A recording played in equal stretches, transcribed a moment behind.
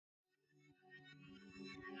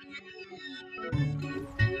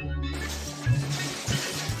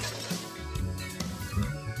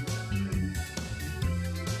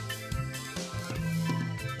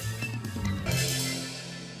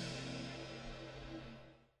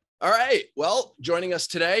All right. Well, joining us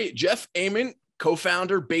today, Jeff Ament,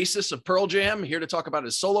 co-founder, bassist of Pearl Jam, here to talk about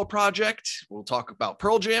his solo project. We'll talk about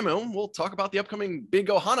Pearl Jam and we'll talk about the upcoming big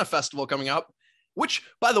Ohana festival coming up, which,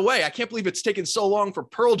 by the way, I can't believe it's taken so long for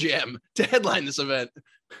Pearl Jam to headline this event.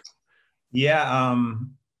 Yeah.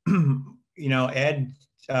 Ed,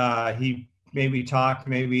 he maybe talked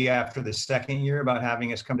after the second year about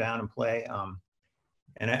having us come down and play.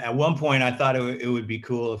 And at one point I thought it would be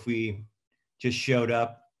cool if we just showed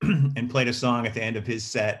up and played a song at the end of his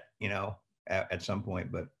set, at some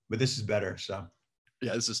point, but this is better. So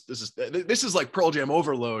yeah, this is like Pearl Jam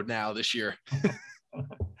overload now this year.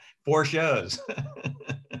 4 shows.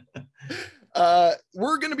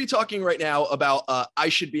 We're going to be talking right now about I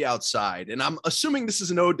Should Be Outside, and I'm assuming this is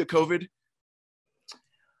an ode to COVID.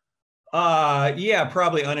 Yeah,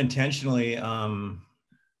 probably unintentionally.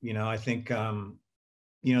 I think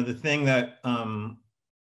the thing that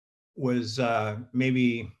was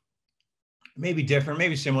maybe different,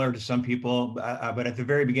 maybe similar to some people, but at the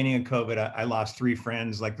very beginning of COVID, I lost 3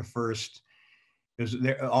 friends. Like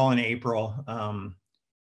they're all in April,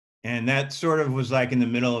 and that sort of was like in the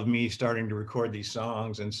middle of me starting to record these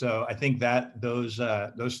songs. And so I think that those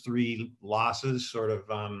 3 losses sort of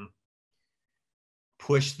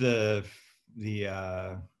pushed the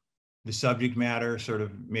subject matter sort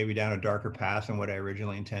of maybe down a darker path than what I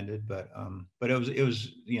originally intended. But it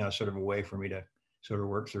was sort of a way for me to sort of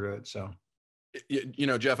work through it. So,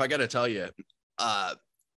 Jeff, I got to tell you,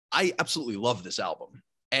 I absolutely love this album,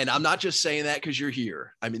 and I'm not just saying that because you're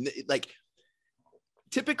here. I mean, like,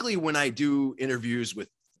 typically when I do interviews with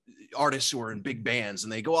artists who are in big bands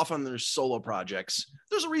and they go off on their solo projects,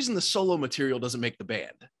 there's a reason the solo material doesn't make the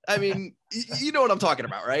band. I mean, you know what I'm talking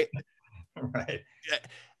about, right? Right.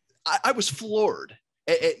 I was floored.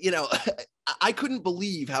 I couldn't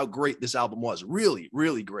believe how great this album was. Really,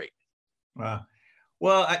 really great. Wow.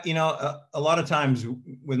 Well, a lot of times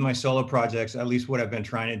with my solo projects, at least what I've been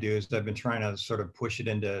trying to do is I've been trying to sort of push it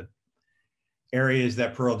into areas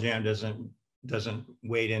that Pearl Jam doesn't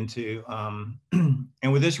wade into.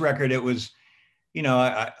 And with this record, it was,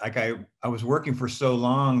 I was working for so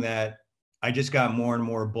long that I just got more and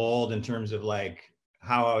more bold in terms of like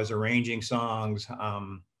how I was arranging songs,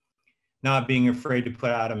 not being afraid to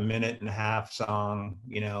put out a 1.5-minute song,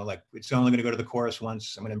 like it's only going to go to the chorus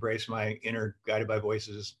once. I'm going to embrace my inner guided by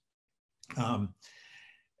voices.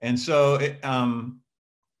 And so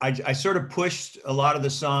I sort of pushed a lot of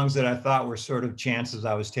the songs that I thought were sort of chances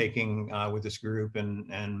I was taking with this group.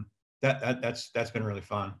 And that's been really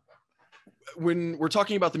fun. When we're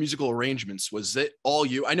talking about the musical arrangements, was it all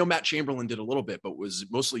you? I know Matt Chamberlain did a little bit, but was it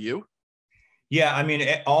mostly you? Yeah. I mean,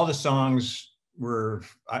 all the songs were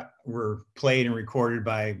played and recorded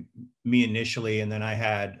by me initially, and then I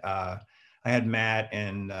had Matt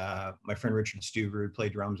and my friend Richard Stuver who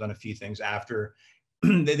played drums on a few things after.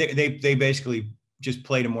 they basically just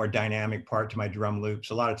played a more dynamic part to my drum loops.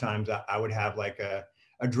 A lot of times I would have like a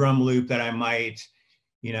drum loop that I might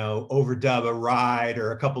overdub a ride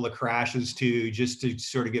or a couple of crashes to, just to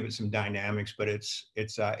sort of give it some dynamics. But it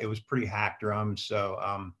was pretty hack drums,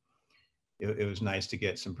 so it was nice to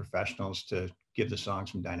get some professionals to give the song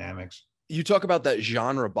some dynamics. You talk about that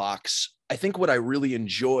genre box. I think what I really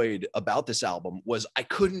enjoyed about this album was I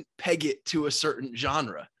couldn't peg it to a certain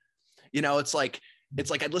genre. It's like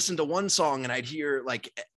I'd listen to one song and I'd hear like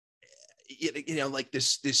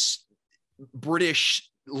this British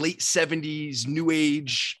late 70s new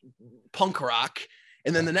age punk rock.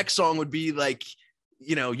 And then the next song would be like,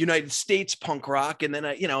 United States punk rock. And then,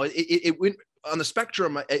 it went on the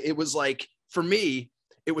spectrum. It was like, for me,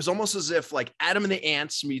 it was almost as if like Adam and the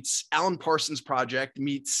Ants meets Alan Parsons Project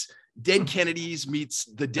meets Dead Kennedys meets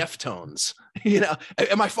the Deftones.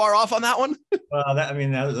 Am I far off on that one? Well,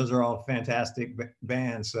 those are all fantastic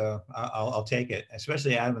bands, so I'll take it,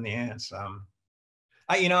 especially Adam and the Ants.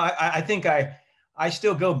 I think I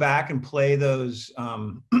still go back and play those,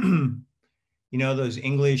 those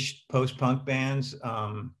English post-punk bands,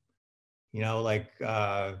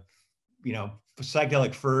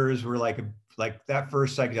 Psychedelic Furs were like that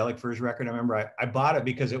first Psychedelic Furs record. I remember I bought it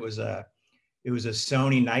because it was a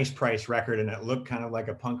Sony Nice Price record and it looked kind of like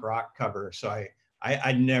a punk rock cover. So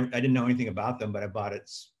I didn't know anything about them, but I bought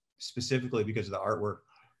it specifically because of the artwork.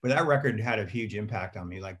 But that record had a huge impact on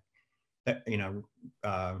me. Like,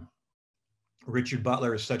 Richard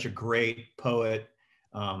Butler is such a great poet,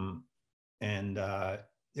 and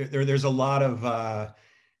there's a lot of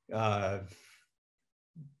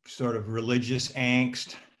sort of religious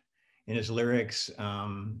angst in his lyrics.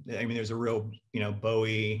 There's a real,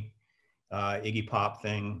 Bowie, Iggy Pop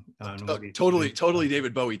thing. Totally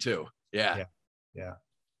David Bowie too. Yeah.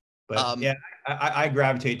 But yeah, I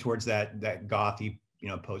gravitate towards that gothy,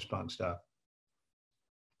 post-punk stuff.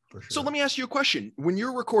 For sure. So let me ask you a question. When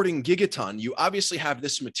you're recording Gigaton, you obviously have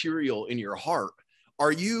this material in your heart.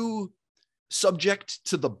 Are you subject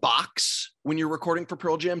to the box when you're recording for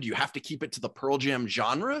Pearl Jam? Do you have to keep it to the Pearl Jam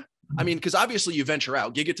genre? I mean, because obviously you venture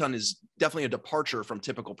out. Gigaton is definitely a departure from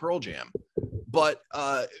typical Pearl Jam. But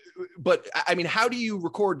I mean, how do you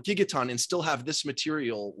record Gigaton and still have this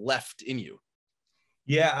material left in you?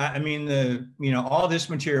 Yeah, I mean, all this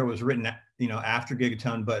material was written, after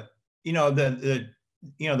Gigaton, but the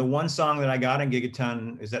one song that I got in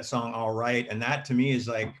Gigaton is that song All Right, and that to me is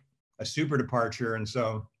like a super departure. And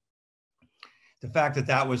so the fact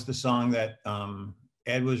that was the song that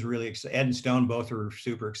Ed was really excited, Ed and Stone both were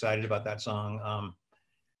super excited about that song.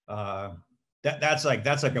 That's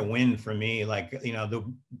like a win for me. Like,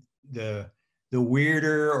 the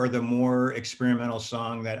weirder or the more experimental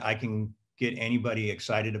song that I can get anybody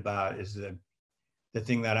excited about is the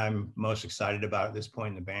thing that I'm most excited about at this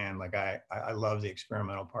point in the band. Like I love the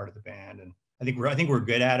experimental part of the band, and I think we're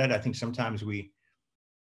good at it. I think sometimes we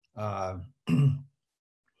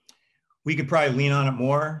we could probably lean on it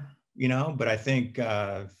more, but I think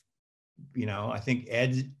I think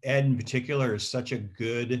Ed in particular is such a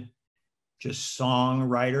good just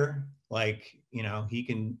songwriter. Like, he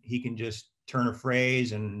can just turn a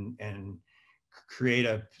phrase and create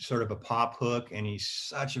a sort of a pop hook, and he's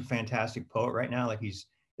such a fantastic poet right now. Like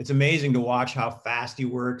it's amazing to watch how fast he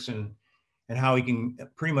works and how he can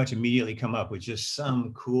pretty much immediately come up with just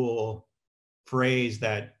some cool phrase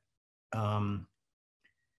that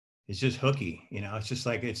it's just hooky. It's just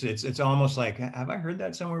like it's almost like, have I heard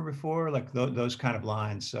that somewhere before? Like those kind of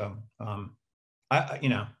lines. So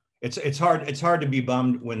it's hard to be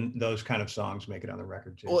bummed when those kind of songs make it on the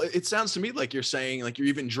record too. Well, it sounds to me like you're saying like you're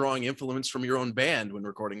even drawing influence from your own band when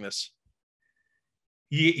recording this.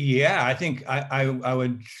 Yeah, I think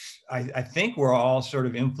I think we're all sort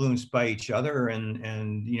of influenced by each other, and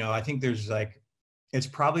I think there's like, it's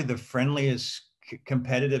probably the friendliest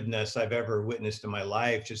competitiveness I've ever witnessed in my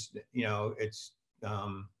life. Just, it's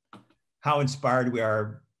how inspired we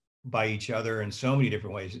are by each other in so many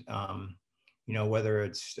different ways. Whether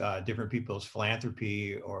it's different people's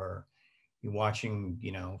philanthropy or watching,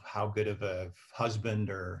 how good of a husband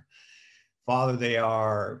or father they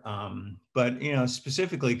are. But,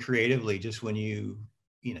 specifically creatively, just when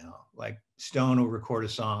like Stone will record a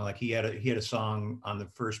song, like he had a song on the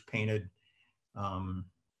first Painted,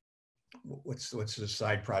 what's the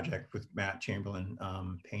side project with Matt Chamberlain,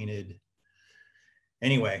 Painted.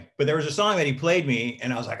 Anyway, but there was a song that he played me,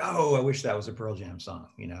 and I was like, oh, I wish that was a Pearl Jam song,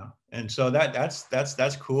 And so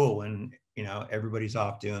that's cool when everybody's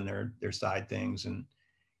off doing their side things and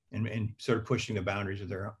sort of pushing the boundaries of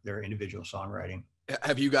their individual songwriting.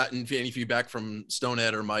 Have you gotten any feedback from Stone,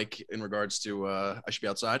 Ed, or Mike in regards to I Should Be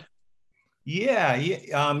Outside? Yeah.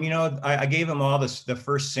 I gave them all the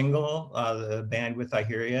first single, the Bandwidth, I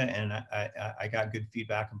Hear Ya, and I got good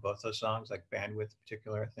feedback on both those songs, like Bandwidth in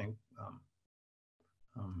particular, I think.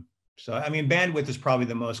 So I mean, Bandwidth is probably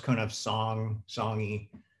the most kind of songy,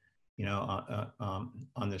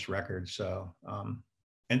 on this record. So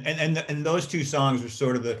and those two songs were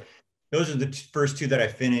sort of those are the first two that I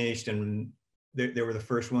finished, and they were the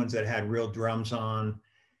first ones that had real drums on,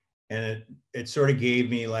 and it sort of gave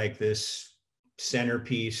me like this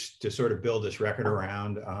centerpiece to sort of build this record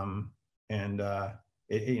around.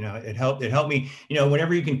 It helped me,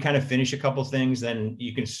 whenever you can kind of finish a couple things, then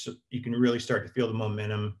you can really start to feel the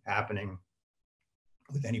momentum happening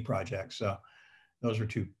with any project. So those were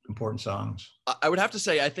two important songs. I would have to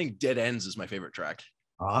say, I think Dead Ends is my favorite track.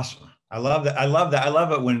 Awesome. I love that. I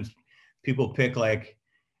love it when people pick, like,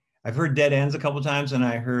 I've heard Dead Ends a couple of times, and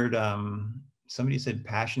I heard somebody said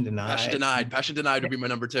Passion Denied. Passion Denied would be my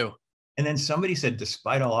number 2. And then somebody said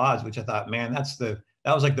Despite All Odds, which I thought, man, that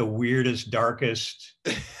was like the weirdest, darkest,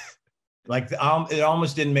 like it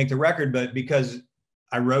almost didn't make the record, but because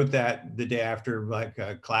I wrote that the day after like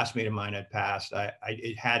a classmate of mine had passed,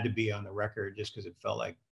 it had to be on the record just because it felt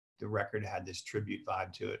like the record had this tribute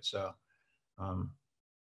vibe to it. So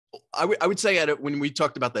I would say when we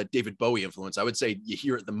talked about that David Bowie influence, I would say you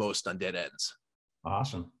hear it the most on Dead Ends.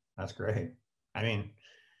 Awesome. That's great. I mean,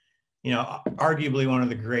 arguably one of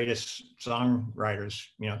the greatest songwriters,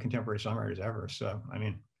 contemporary songwriters ever. So, I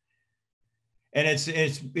mean, and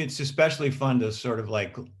it's especially fun to sort of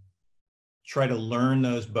like try to learn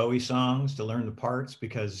those Bowie songs, to learn the parts,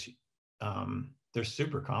 because they're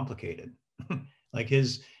super complicated. Like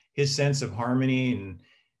his sense of harmony and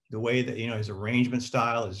the way that, his arrangement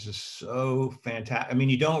style is just so fantastic. I mean,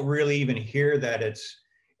 you don't really even hear that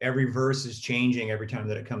every verse is changing every time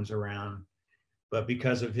that it comes around. but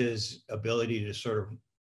because of his ability to sort of,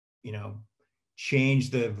 you know,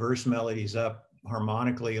 change the verse melodies up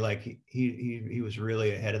harmonically, like he was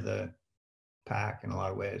really ahead of the pack in a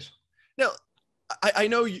lot of ways. Now, I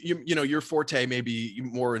know you know your forte may be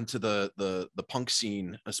more into the punk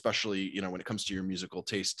scene, especially, you know, when it comes to your musical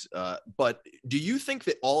taste. But do you think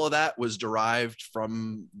that all of that was derived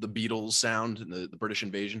from the Beatles sound and the British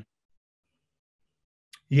Invasion?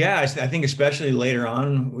 Yeah, I think especially later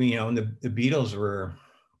on, you know, the Beatles were,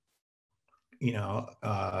 you know,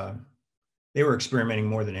 they were experimenting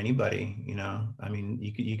more than anybody. You know, I mean,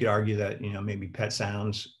 you could argue that, you know, maybe Pet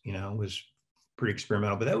Sounds, you know, was pretty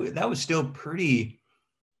experimental, but that was still pretty.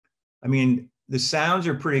 I mean, the sounds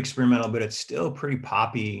are pretty experimental, but it's still pretty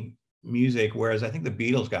poppy music. Whereas I think the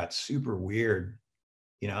Beatles got super weird.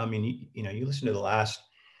 You know, I mean, you know, you listen to the last,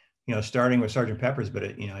 you know, starting with Sgt. Pepper's, but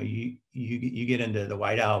it, you know, you get into the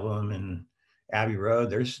White Album and Abbey Road.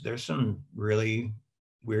 There's some really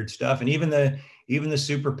weird stuff, and even the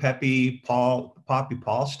super peppy poppy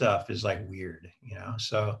Paul stuff is like weird, you know.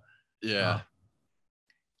 So Yeah.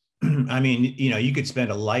 I mean, you know, you could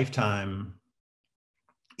spend a lifetime,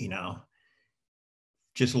 you know,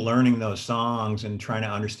 just learning those songs and trying to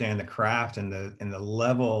understand the craft and the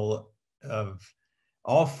level of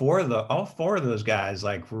all four of those guys,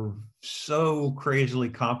 like, were so crazily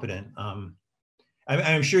competent.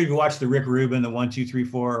 I'm sure you've watched the Rick Rubin, the 1, 2, 3,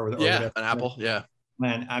 4, or Yeah, whatever. an Apple. Yeah.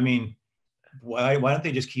 Man, I mean, why don't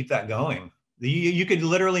they just keep that going? You could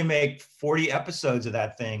literally make 40 episodes of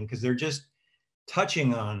that thing, because they're just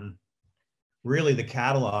touching on really the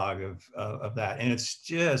catalog of that. And it's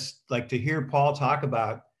just like, to hear Paul talk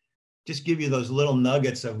about, just give you those little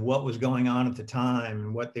nuggets of what was going on at the time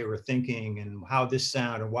and what they were thinking and how this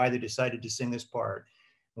sound and why they decided to sing this part,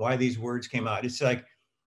 why these words came out. It's like,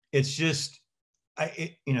 it's just,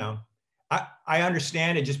 you know, I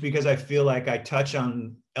understand it just because I feel like I touch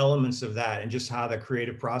on elements of that and just how the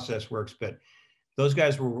creative process works. But those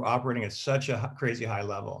guys were operating at such a crazy high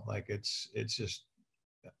level. Like, it's just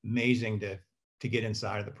amazing to get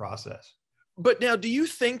inside of the process. But now, do you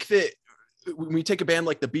think that when we take a band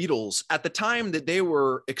like the Beatles, at the time that they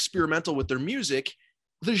were experimental with their music,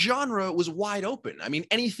 the genre was wide open? I mean,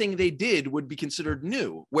 anything they did would be considered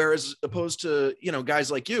new. Whereas opposed to, you know, guys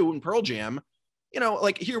like you and Pearl Jam, you know,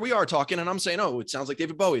 like here we are talking and I'm saying, oh, it sounds like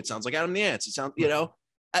David Bowie. It sounds like Adam the Ants. It sounds, you know,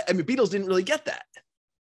 I mean, Beatles didn't really get that.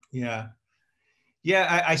 Yeah.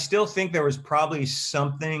 Yeah. I still think there was probably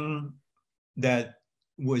something that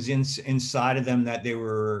was inside of them that they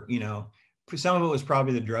were, you know, some of it was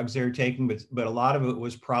probably the drugs they were taking, but a lot of it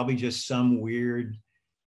was probably just some weird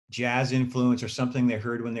jazz influence or something they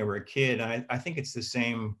heard when they were a kid. And I think it's the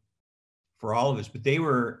same for all of us, but they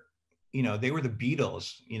were, you know, they were the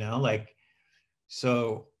Beatles, you know, like,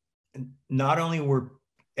 so not only were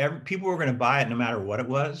people were going to buy it no matter what it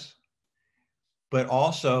was, but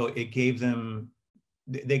also it gave them,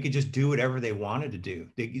 they could just do whatever they wanted to do.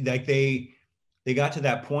 They got to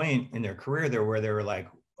that point in their career there where they were like,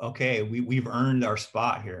 okay, we've earned our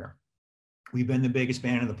spot here. We've been the biggest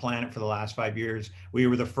band on the planet for the last 5 years. We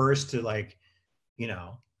were the first to, like, you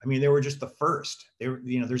know, I mean, they were just the first. They were,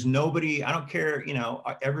 you know, there's nobody, I don't care, you know,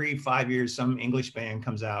 every 5 years, some English band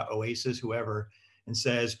comes out, Oasis, whoever, and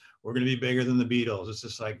says, we're going to be bigger than the Beatles. It's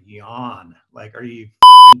just like, yawn. Like, are you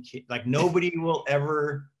like, nobody will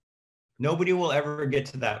ever get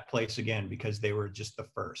to that place again, because they were just the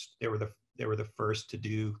first. They were the first to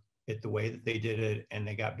do it the way that they did it, and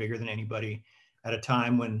they got bigger than anybody at a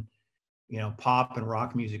time when, you know, pop and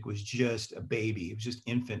rock music was just a baby. It was just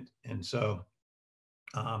infant. And so,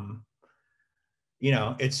 you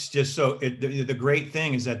know, it's just so the great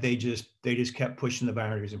thing is that they just kept pushing the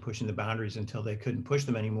boundaries and pushing the boundaries until they couldn't push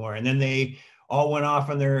them anymore. And then they all went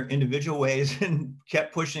off on their individual ways and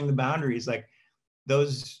kept pushing the boundaries. Like,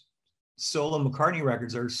 those solo McCartney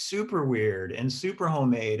records are super weird and super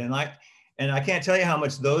homemade. And I can't tell you how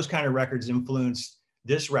much those kind of records influenced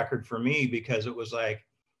this record for me, because it was like,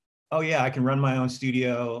 oh yeah, I can run my own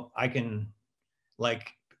studio. I can,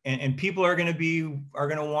 like, and people are going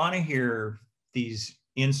to want to hear these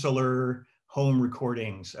insular home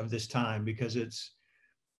recordings of this time, because it's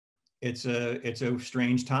a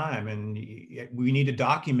strange time, and we need to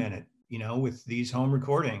document it, you know, with these home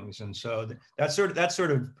recordings. And so that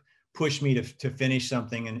sort of pushed me to finish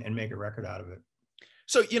something and make a record out of it.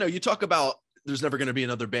 So, you know, you talk about there's never going to be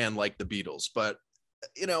another band like the Beatles, but,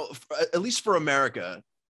 you know, at least for America,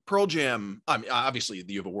 Pearl Jam, I mean, obviously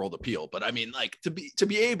you have a world appeal, but I mean, like, to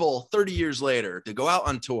be able 30 years later to go out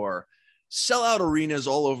on tour, sell out arenas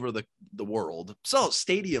all over the world, sell out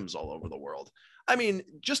stadiums all over the world. I mean,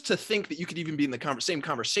 just to think that you could even be in the same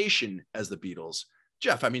conversation as the Beatles,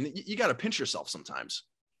 Jeff, I mean, you got to pinch yourself sometimes.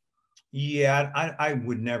 Yeah, I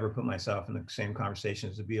would never put myself in the same conversation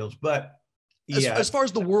as the Beatles, but yeah. As far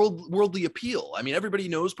as the worldly appeal, I mean, everybody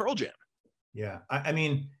knows Pearl Jam. Yeah, I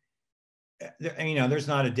mean, you know, there's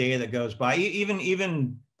not a day that goes by,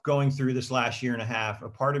 even going through this last year and a half, a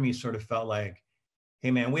part of me sort of felt like,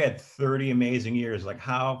 hey man, we had 30 amazing years. Like,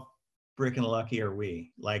 how freaking lucky are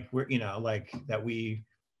we? Like, we're, you know, like that we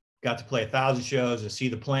got to play 1,000 shows and see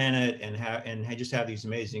the planet and just have these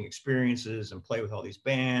amazing experiences and play with all these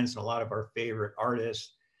bands and a lot of our favorite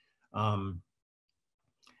artists.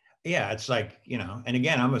 Yeah, it's like, you know, and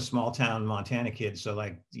again, I'm a small town Montana kid, so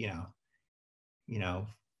like, you know,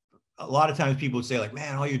 a lot of times people would say like,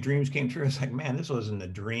 man, all your dreams came true. It's like, man, this wasn't a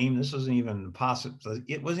dream. This wasn't even possible.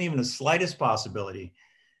 It wasn't even the slightest possibility.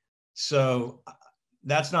 So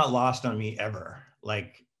that's not lost on me ever.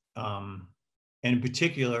 Like, and in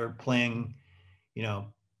particular, playing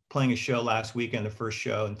a show last weekend, the first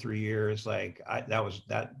show in 3 years, like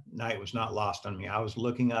that night was not lost on me. I was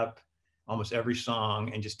looking up almost every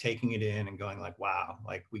song and just taking it in and going like, wow,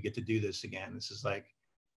 like we get to do this again. This is like,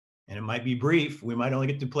 and it might be brief. We might only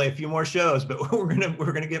get to play a few more shows, but we're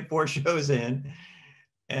gonna get 4 shows in,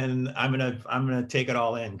 and I'm gonna take it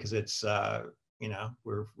all in because it's you know,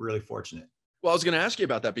 we're really fortunate. Well, I was going to ask you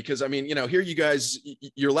about that because I mean, you know, here you guys,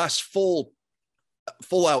 your last full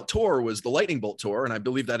out tour was the Lightning Bolt tour, and I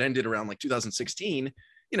believe that ended around like 2016.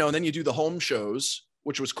 You know, and then you do the home shows,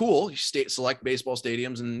 which was cool. You select baseball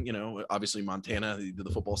stadiums, and you know, obviously Montana,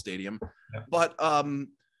 the football stadium, yeah.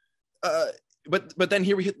 But then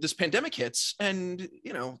here we hit this pandemic hits, and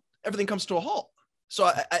you know, everything comes to a halt.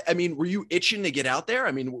 So I mean, were you itching to get out there?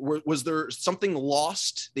 I mean, was there something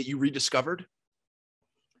lost that you rediscovered?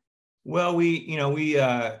 Well, we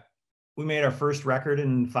made our first record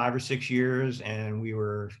in 5 or 6 years, and we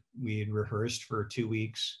had rehearsed for 2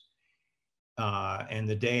 weeks. And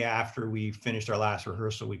the day after we finished our last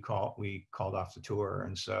rehearsal, we called off the tour.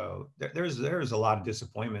 And so there's a lot of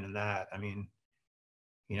disappointment in that. I mean,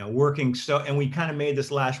 you know, and we kind of made this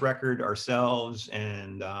last record ourselves,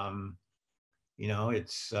 and you know,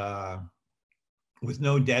 it's with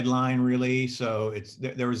no deadline really. So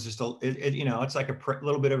there was just you know, it's like a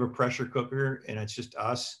little bit of a pressure cooker, and it's just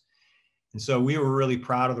us. And so we were really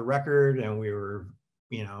proud of the record, and we were,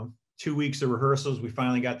 you know, 2 weeks of rehearsals, we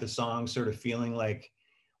finally got the songs sort of feeling like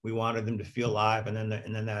we wanted them to feel live. And then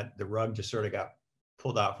the rug just sort of got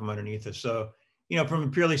pulled out from underneath us. So, you know, from a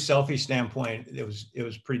purely selfish standpoint, it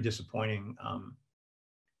was pretty disappointing.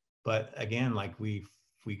 But again, like we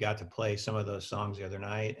got to play some of those songs the other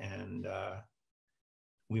night, and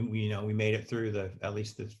we made it through at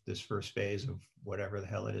least this first phase of whatever the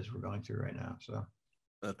hell it is we're going through right now. So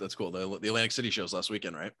that's cool. The Atlantic City shows last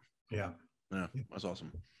weekend, right? Yeah, that's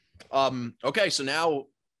awesome. Okay, so now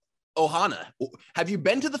Ohana. Have you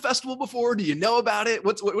been to the festival before? Do you know about it?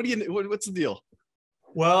 What's the deal?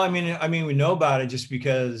 Well, I mean, we know about it just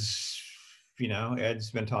because, you know,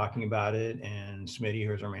 Ed's been talking about it, and Smitty,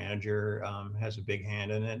 who's our manager, has a big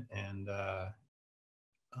hand in it. And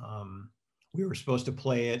we were supposed to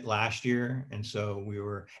play it last year, and so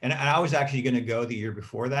and I was actually going to go the year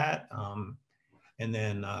before that, and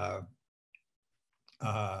then I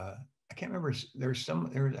can't remember.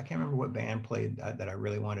 I can't remember what band played that I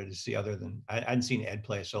really wanted to see, other than I hadn't seen Ed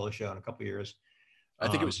play a solo show in a couple of years. I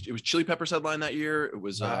think it was Chili Peppers headline that year. It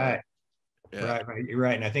was right. Right. You're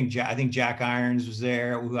right. And I think Jack Irons was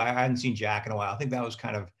there. I hadn't seen Jack in a while. I think that was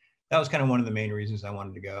kind of one of the main reasons I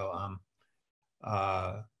wanted to go.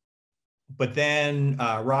 But then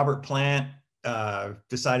Robert Plant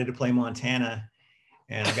decided to play Montana,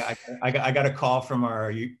 and I got a call from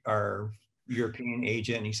our European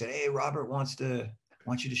agent, and he said, "Hey, Robert wants you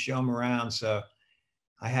to show him around." So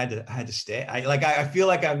I had to stay. I feel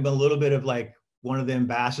like I'm a little bit of like one of the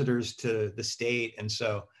ambassadors to the state, and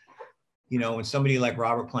so, you know, when somebody like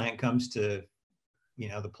Robert Plant comes to, you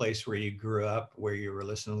know, the place where you grew up, where you were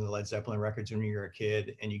listening to the Led Zeppelin records when you were a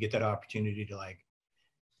kid, and you get that opportunity to like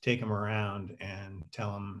take them around and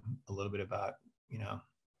tell them a little bit about, you know,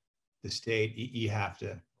 the state, you have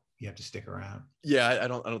to stick around. Yeah, I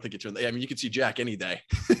don't think it's. I mean, you could see Jack any day.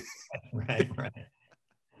 Right.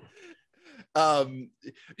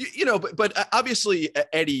 You know, but obviously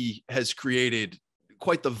Eddie has created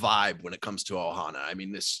quite the vibe when it comes to Ohana. I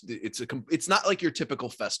mean, it's not like your typical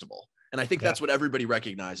festival, and I think that's what everybody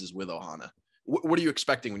recognizes with Ohana. What are you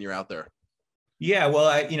expecting when you're out there? Yeah,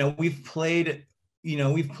 well, we've played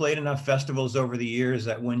enough festivals over the years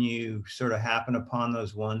that when you sort of happen upon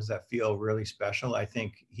those ones that feel really special, I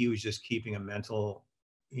think he was just keeping mental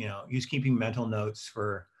notes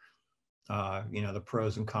for, the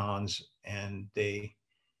pros and cons. And they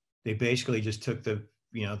basically just took the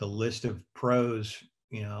you know, the list of pros,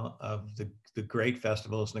 you know, of the great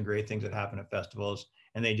festivals and the great things that happen at festivals,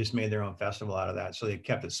 and they just made their own festival out of that. So they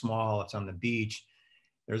kept it small. It's on the beach.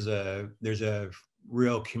 There's a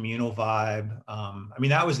real communal vibe. I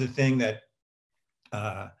mean, that was the thing that,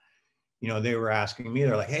 you know, they were asking me,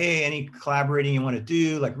 they're like, hey, any collaborating you want to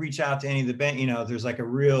do, like reach out to any of the band, you know, there's like a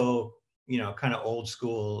real, you know, kind of old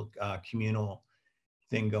school communal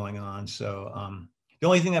thing going on. So the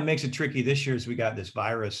only thing that makes it tricky this year is we got this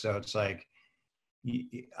virus. So it's like,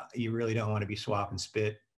 you really don't want to be swapping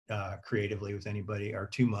spit creatively with anybody or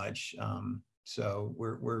too much. So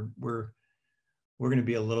we're going to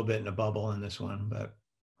be a little bit in a bubble in this one, but.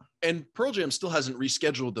 And Pearl Jam still hasn't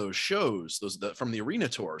rescheduled those shows, from the arena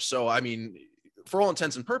tour. So, I mean, for all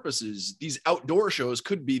intents and purposes, these outdoor shows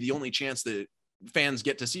could be the only chance that fans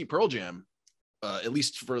get to see Pearl Jam, at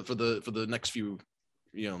least for the next few,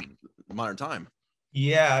 you know, modern time.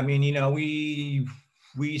 Yeah, I mean, you know, we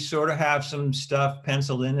sort of have some stuff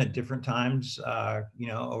penciled in at different times, you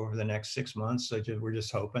know, over the next 6 months. So we're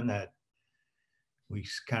just hoping that we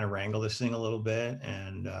kind of wrangle this thing a little bit,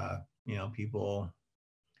 and you know, people.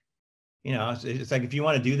 You know, it's like, if you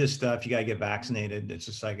want to do this stuff, you got to get vaccinated. It's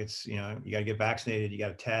just like, it's, you know, you got to get vaccinated, you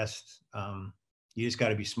got to test. You just got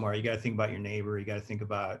to be smart. You got to think about your neighbor. You got to think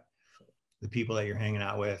about the people that you're hanging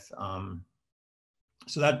out with.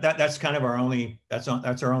 So that's kind of our only, that's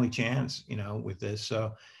our only chance, you know, with this.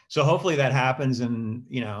 So hopefully that happens. And,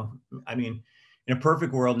 you know, I mean, in a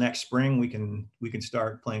perfect world, next spring, we can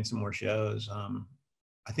start playing some more shows.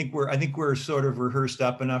 I think we're sort of rehearsed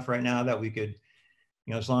up enough right now that we could,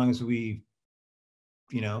 you know, as long as we,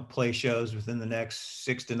 you know, play shows within the next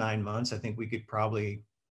 6 to 9 months, I think we could probably,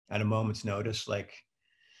 at a moment's notice, like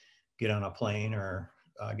get on a plane or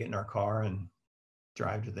get in our car and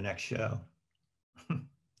drive to the next show.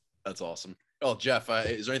 That's awesome. Oh, Jeff,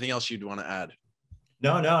 is there anything else you'd want to add?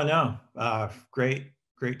 No. Great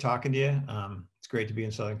talking to you. It's great to be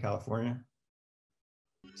in Southern California.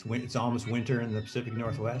 It's almost winter in the Pacific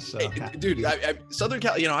Northwest. So. Hey, dude, Southern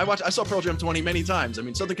Cal, you know, I saw Pearl Jam 20 many times. I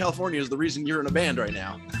mean, Southern California is the reason you're in a band right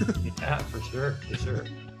now. Yeah, for sure.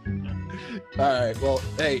 All right. Well,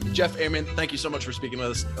 hey, Jeff, Ament, thank you so much for speaking with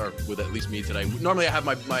us, or with at least me today. Normally I have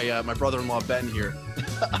my brother-in-law Ben here,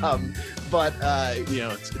 but you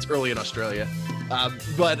know, it's early in Australia.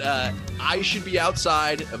 But I should be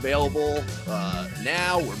outside, available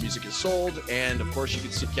now, where music is sold, and of course you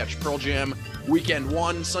can catch Pearl Jam Weekend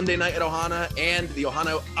 1 Sunday night at Ohana, and the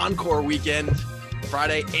Ohana Encore Weekend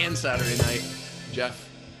Friday and Saturday night. Jeff,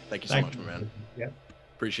 thank you so much, my man. Yeah,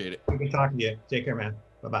 appreciate it. Good talking to you. Take care, man.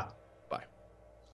 Bye-bye.